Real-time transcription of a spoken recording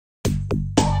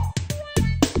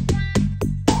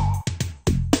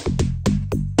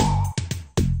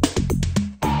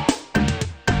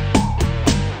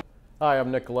Hi,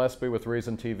 I'm Nick Gillespie with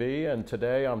Reason TV, and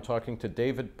today I'm talking to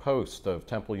David Post of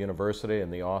Temple University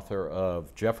and the author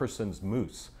of Jefferson's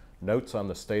Moose, Notes on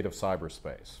the State of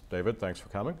Cyberspace. David, thanks for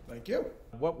coming. Thank you.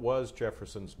 What was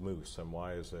Jefferson's Moose, and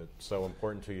why is it so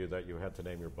important to you that you had to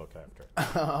name your book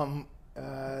after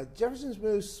it? Jefferson's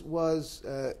Moose was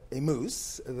a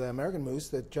moose, the American moose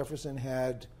that Jefferson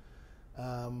had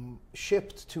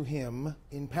shipped to him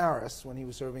in Paris when he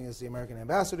was serving as the American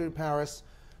ambassador to Paris,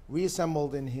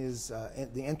 reassembled in his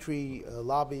the entry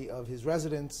lobby of his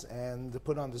residence and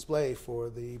put on display for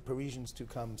the Parisians to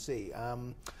come see.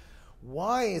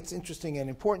 Why it's interesting and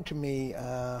important to me,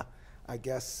 I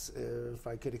guess, if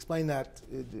I could explain that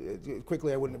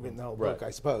quickly, I wouldn't have written the whole book, I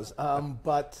suppose.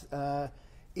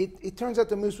 It turns out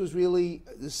the moose was really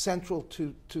central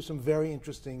to some very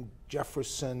interesting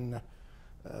Jefferson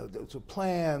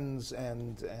plans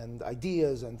and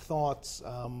ideas and thoughts.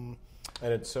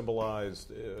 And it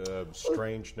symbolized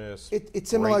strangeness. It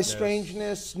symbolized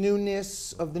strangeness,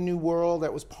 newness of the new world.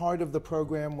 That was part of the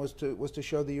program, was to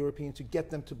show the Europeans, to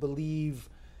get them to believe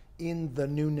in the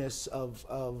newness of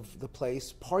the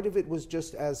place. Part of it was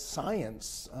just as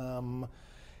science.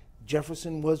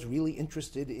 Jefferson was really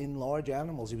interested in large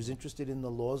animals. He was interested in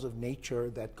the laws of nature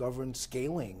that govern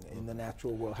scaling in the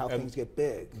natural world, how things get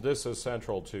big. This is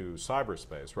central to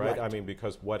cyberspace, right? I mean,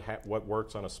 because what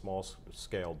works on a small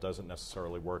scale doesn't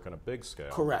necessarily work on a big scale.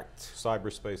 Correct.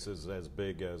 Cyberspace is as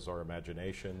big as our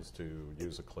imaginations, to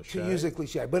use a cliche. To use a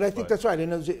cliche. But I think that's right.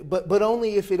 But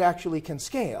only if it actually can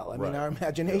scale. I mean, our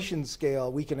imagination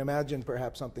scale, we can imagine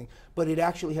perhaps something, but it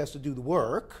actually has to do the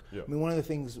work. I mean, one of the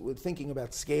things with thinking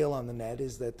about scale on the net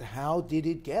is that how did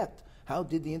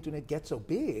the internet get so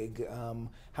big?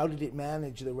 How did it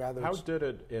manage the rather... How did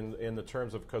it in the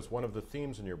terms of, because one of the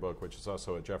themes in your book, which is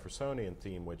also a Jeffersonian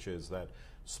theme, which is that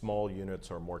small units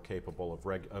are more capable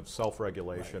of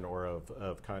self-regulation or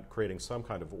of creating some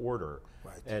kind of order.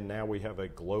 And now we have a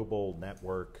global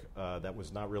network that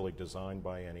was not really designed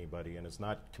by anybody and is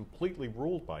not completely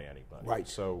ruled by anybody.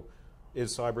 So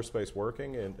is cyberspace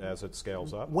working as it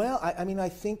scales up? Well, I mean, I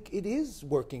think it is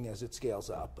working as it scales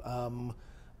up.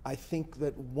 I think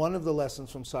that one of the lessons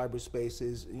from cyberspace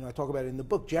is, I talk about it in the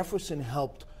book, Jefferson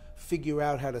helped figure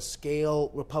out how to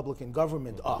scale Republican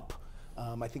government up.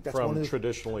 I think that's one of the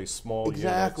traditionally small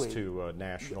units to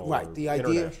national or the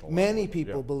idea, many level.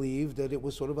 people believed that it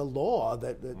was sort of a law,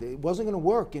 that it wasn't going to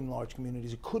work in large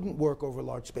communities. It couldn't work over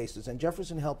large spaces. And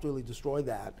Jefferson helped really destroy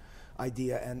that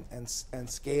idea and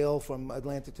scale from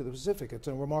Atlantic to the Pacific. It's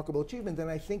a remarkable achievement.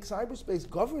 And I think cyberspace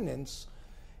governance,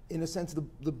 in a sense,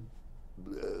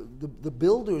 the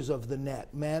builders of the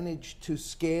net managed to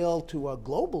scale to a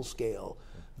global scale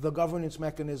the governance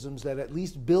mechanisms that at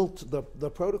least built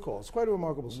the protocol. It's quite a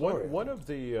remarkable story. One of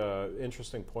the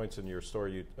interesting points in your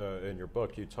story, in your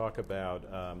book, you talk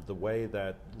about the way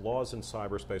that laws in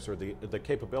cyberspace, or the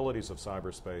capabilities of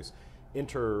cyberspace,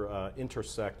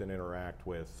 intersect and interact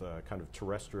with kind of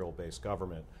terrestrial-based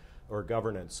government or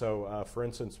governance. So, for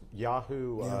instance,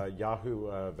 Yahoo,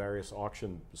 various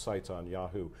auction sites on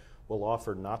Yahoo will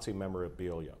offer Nazi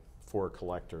memorabilia for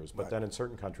collectors, but then in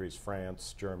certain countries,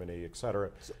 France, Germany, et cetera,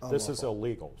 this is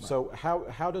illegal. So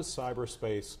how does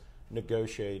cyberspace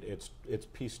negotiate its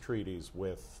peace treaties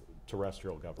with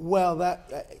terrestrial government? Well, that's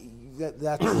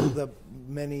the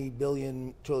many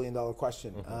billion, trillion-dollar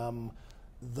question.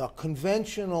 The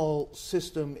conventional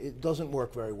system, it doesn't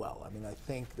work very well. I mean, I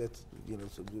think that's,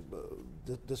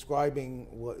 describing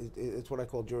it's what I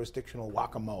call jurisdictional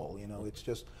whack-a-mole. It's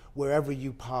just wherever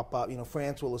you pop up.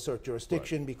 France will assert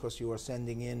jurisdiction because you are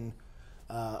sending in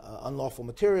unlawful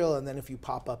material, and then if you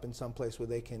pop up in some place where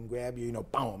they can grab you,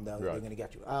 boom, they're going to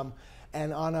get you.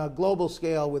 And on a global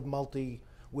scale with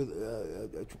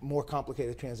more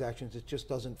complicated transactions, it just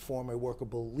doesn't form a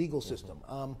workable legal system.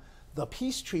 The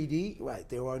peace treaty,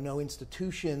 there are no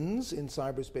institutions in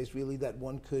cyberspace really that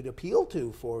one could appeal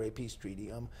to for a peace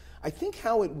treaty. I think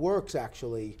how it works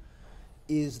actually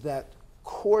is that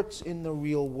courts in the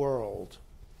real world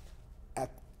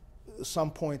at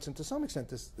some points, and to some extent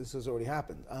this has already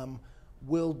happened,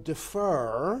 will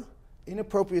defer in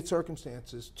appropriate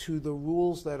circumstances to the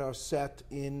rules that are set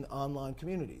in online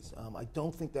communities. I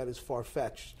don't think that is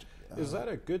far-fetched. Is that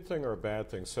a good thing or a bad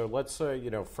thing? So let's say,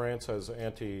 France has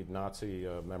anti-Nazi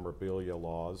memorabilia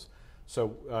laws.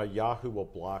 So Yahoo will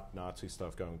block Nazi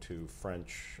stuff going to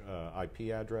French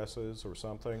IP addresses or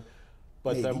something.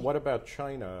 But Maybe. Then what about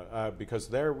China? Because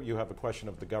there you have a question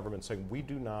of the government saying, we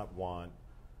do not want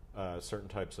certain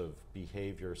types of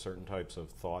behavior, certain types of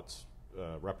thoughts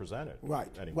represented.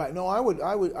 Right. No, I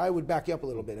would back you up a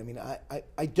little bit. I mean,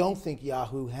 I don't think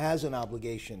Yahoo has an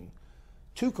obligation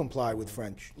to comply with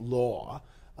French law.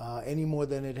 any more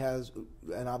than it has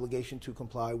an obligation to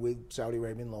comply with Saudi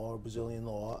Arabian law or Brazilian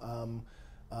law.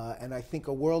 And I think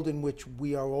a world in which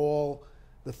we are all,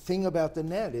 the thing about the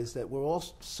net is that we're all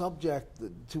subject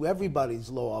to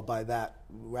everybody's law by that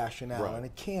rationale. Right. And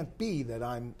it can't be that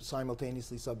I'm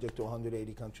simultaneously subject to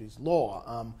 180 countries'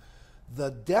 law. The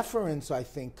deference, I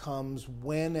think, comes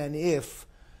when and if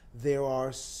there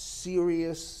are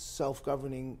serious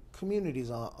self-governing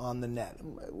communities on the net,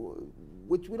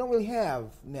 which we don't really have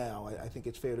now, I think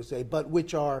it's fair to say, but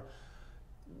which are,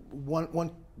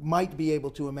 one might be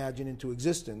able to imagine into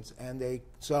existence. And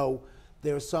so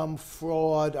there's some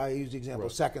fraud, I use the example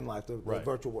of Second Life, the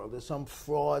virtual world. There's some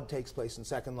fraud takes place in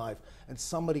Second Life, and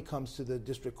somebody comes to the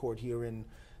district court here in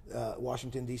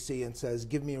Washington, D.C. and says,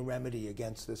 give me a remedy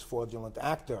against this fraudulent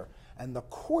actor. And the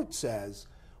court says,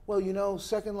 well, you know,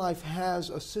 Second Life has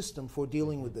a system for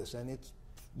dealing with this, and it's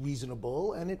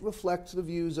reasonable, and it reflects the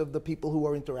views of the people who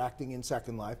are interacting in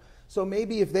Second Life. So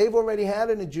maybe if they've already had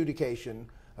an adjudication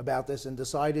about this and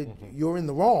decided you're in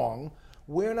the wrong,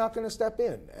 we're not going to step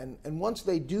in. And once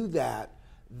they do that,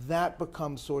 that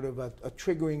becomes sort of a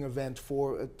triggering event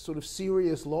for a sort of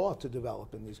serious law to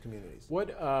develop in these communities.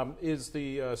 What is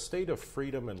the state of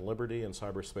freedom and liberty in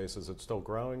cyberspace? Is it still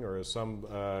growing, or is some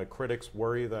critics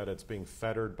worry that it's being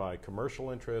fettered by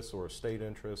commercial interests or state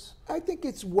interests? I think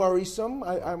it's worrisome.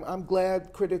 I'm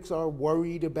glad critics are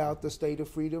worried about the state of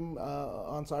freedom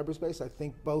on cyberspace. I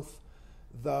think both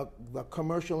the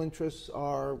commercial interests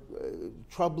are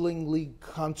troublingly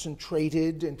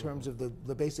concentrated in terms of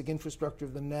the basic infrastructure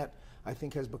of the net. I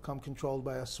think has become controlled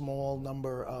by a small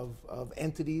number of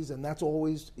entities, and that's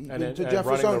always to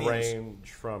Jeffersonians. Running the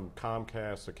range from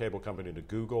Comcast, a cable company, to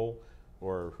Google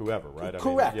or whoever, right?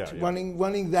 Correct. I mean,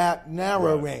 running that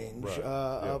narrow range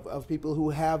of people who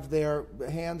have their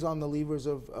hands on the levers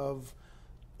of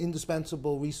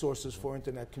indispensable resources for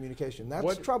internet communication.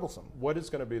 That's troublesome. What is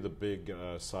going to be the big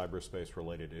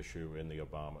cyberspace-related issue in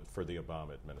for the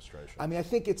Obama administration? I mean, I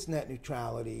think it's net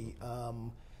neutrality.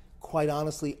 Quite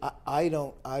honestly,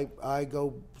 I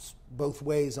go both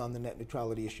ways on the net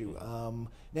neutrality issue.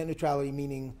 Net neutrality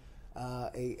meaning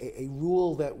a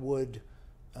rule that would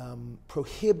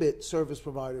prohibit service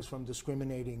providers from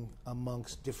discriminating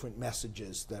amongst different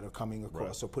messages that are coming across.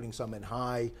 Right. So putting some in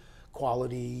high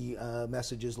quality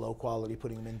messages, low quality,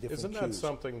 putting them in different Isn't that queues.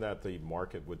 Something that the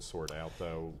market would sort out,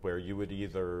 though, where you would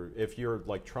either, if you're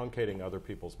like truncating other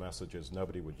people's messages,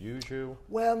 nobody would use you?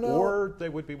 Well, no. Or they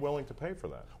would be willing to pay for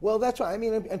that? Well, that's right. I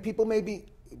mean, and people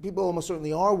almost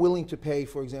certainly are willing to pay,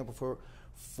 for example,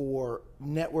 for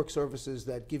network services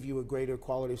that give you a greater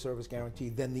quality of service guarantee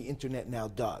than the internet now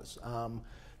does.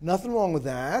 Nothing wrong with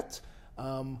that.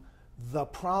 The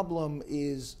problem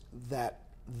is that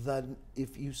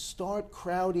if you start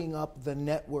crowding up the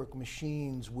network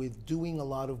machines with doing a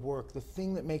lot of work, the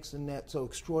thing that makes the net so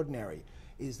extraordinary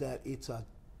is that it's a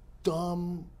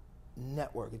dumb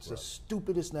network. It's the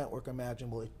stupidest network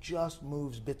imaginable. It just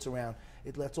moves bits around.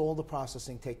 It lets all the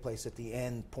processing take place at the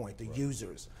end point, the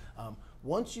users.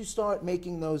 Once you start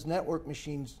making those network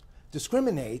machines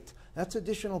discriminate, that's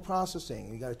additional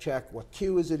processing. You got to check what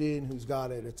queue is it in, who's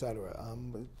got it, et cetera.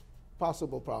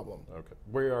 Possible problem. Okay.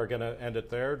 We are going to end it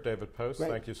there. David Post,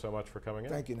 thank you so much for coming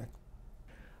in. Thank you, Nick.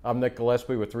 I'm Nick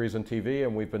Gillespie with Reason TV,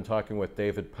 and we've been talking with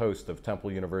David Post of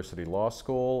Temple University Law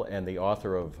School and the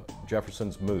author of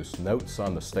Jefferson's Moose, Notes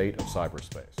on the State of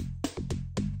Cyberspace.